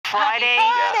Friday.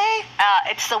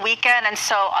 It's the weekend, and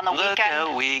so on the Look weekend.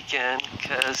 a weekend,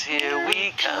 'cause here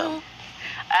we come.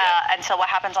 And so what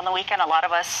happens on the weekend, a lot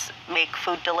of us make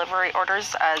food delivery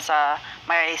orders. As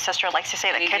my sister likes to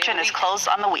say, the kitchen is closed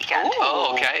on the weekend. Ooh.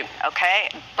 Oh, okay. Okay,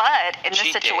 but in this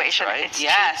Cheat situation, days, right? it's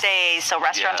cheat days, so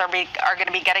restaurants are going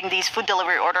to be getting these food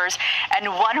delivery orders.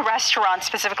 And one restaurant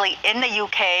specifically in the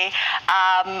UK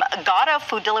got a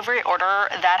food delivery order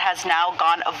that has now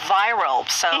gone viral.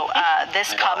 So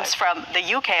this comes from the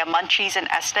UK, a Munchies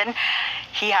in Eston.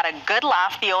 He had a good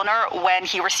laugh, the owner, when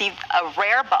he received a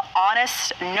rare but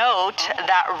honest note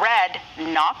that read,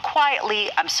 "Not quietly,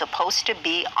 I'm supposed to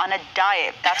be on a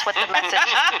diet." That's what the message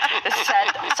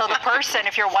said. So the person,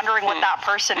 if you're wondering what that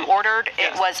person ordered,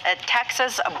 it was a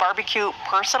Texas barbecue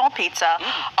personal pizza,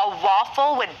 a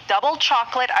waffle with double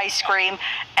chocolate ice cream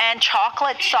and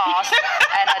chocolate sauce,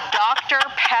 and a Dr.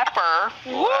 Pepper.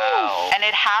 Wow. And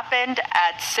it happened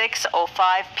at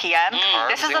 6:05 p.m.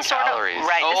 This is the sort of calories.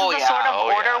 This is the sort of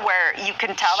order where you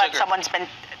can tell that someone's been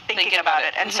thinking about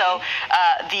it. And so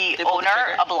the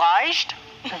owner obliged,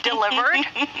 delivered,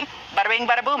 bada bing,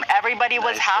 bada boom. Everybody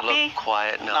was happy.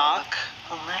 Quiet knock.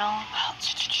 A little.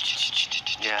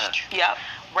 Yeah. Yep.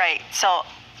 Right. So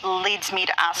leads me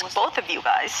to ask both of you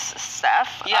guys,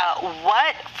 Steph,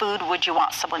 what food would you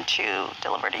want someone to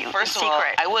deliver to you? First of all,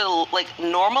 I would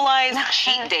normalize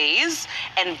cheat days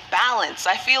and balance.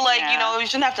 I feel like you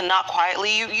shouldn't have to knock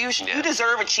quietly. You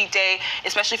deserve a cheat day,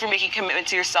 especially if you're making a commitment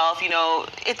to yourself.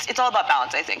 It's all about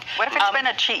balance, I think. What if it's been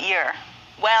a cheat year?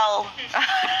 Well,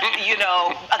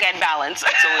 again, balance.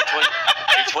 It's only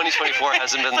 2024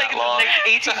 hasn't been that long. Like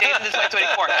 18 days into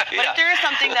 2024. But if there is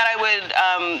something that I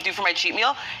would do for my cheat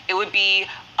meal, it would be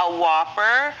a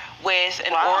Whopper with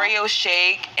an Oreo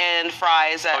shake and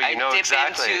fries that I dip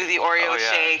into the Oreo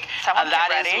shake.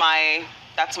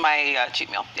 That's my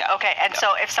cheat meal. Yeah. Okay, and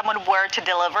so if someone were to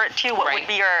deliver it to you, what would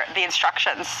be the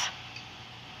instructions?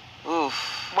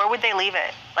 Oof. Where would they leave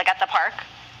it? Like at the park?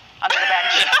 Under the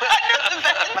bench?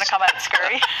 I'm going to come out and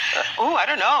scurry. Oh, I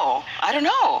don't know.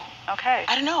 Okay.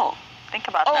 I don't know. Think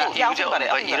about that. Yeah, I'll think about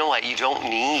it. But you know what? You don't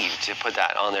need to put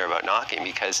that on there about knocking,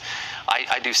 because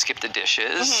I do skip the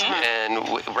dishes, and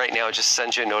right now it just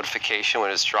sends you a notification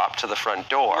when it's dropped to the front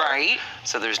door. Right.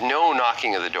 So there's no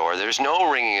knocking of the door. There's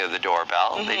no ringing of the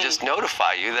doorbell. They just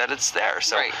notify you that it's there.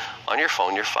 So on your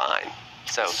phone, you're fine.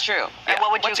 So it's true. And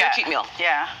what would you get? What's your cheat meal?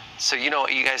 Yeah. So you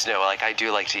guys know, like I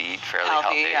do like to eat fairly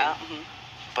healthy. Yeah.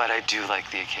 But I do like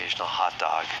the occasional hot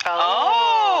dog.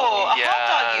 Oh, a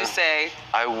hot dog, you say?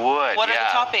 I would. What are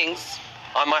the toppings?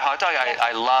 On my hot dog,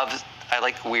 I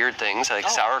like weird things. I like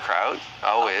sauerkraut,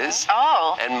 always.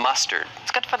 Oh. And mustard.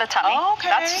 It's good for the tummy. Oh, okay.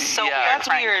 That's so weird. That's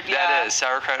weird. That is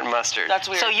sauerkraut and mustard. That's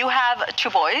weird. So you have 2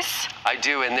 boys? I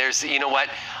do, and there's, you know what?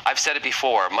 I've said it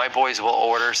before. My boys will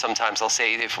order. Sometimes I'll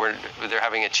say if they're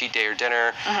having a cheat day or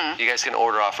dinner, you guys can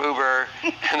order off Uber.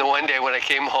 And the one day when I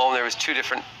came home, there was 2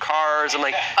 different cars. I'm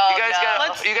like, you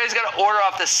guys got to order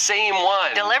off the same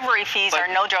one. Delivery fees are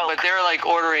no joke. But they're like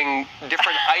ordering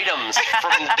different items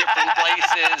from different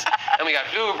places. And we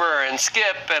got Uber and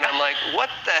Skip, and I'm like, what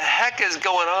the heck is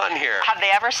going on here? Have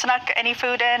they ever snuck any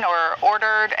food in or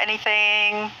ordered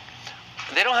anything?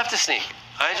 They don't have to sneak.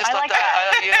 I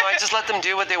just let them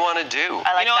do what they want to do.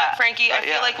 I like what, Frankie? I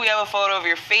feel like we have a photo of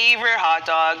your favorite hot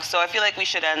dog, so I feel like we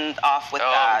should end off with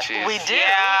that. Geez. We do?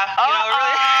 Yeah.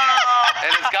 Really.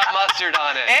 And it's got mustard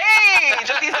on it. Hey,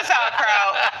 just use the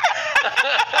sauerkraut.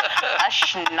 A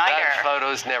Schneider. That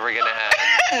photo's never going to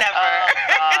end. Never.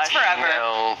 It's forever.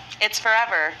 No. It's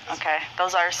forever. Okay,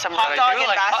 those are some hot dog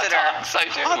ambassador.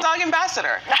 Hot dog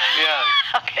ambassador.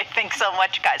 Yeah. Okay, thanks so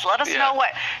much, guys. Let us know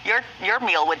what your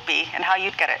meal would be and how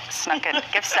you'd get it snuck in.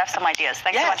 Give Steph some ideas.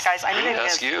 Thanks so much, guys. I need to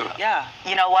ask you. Yeah.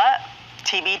 You know what?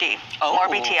 TBD. More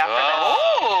BT after this.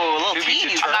 Oh, a little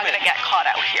tease. I'm not going to get caught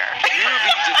out here. You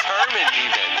be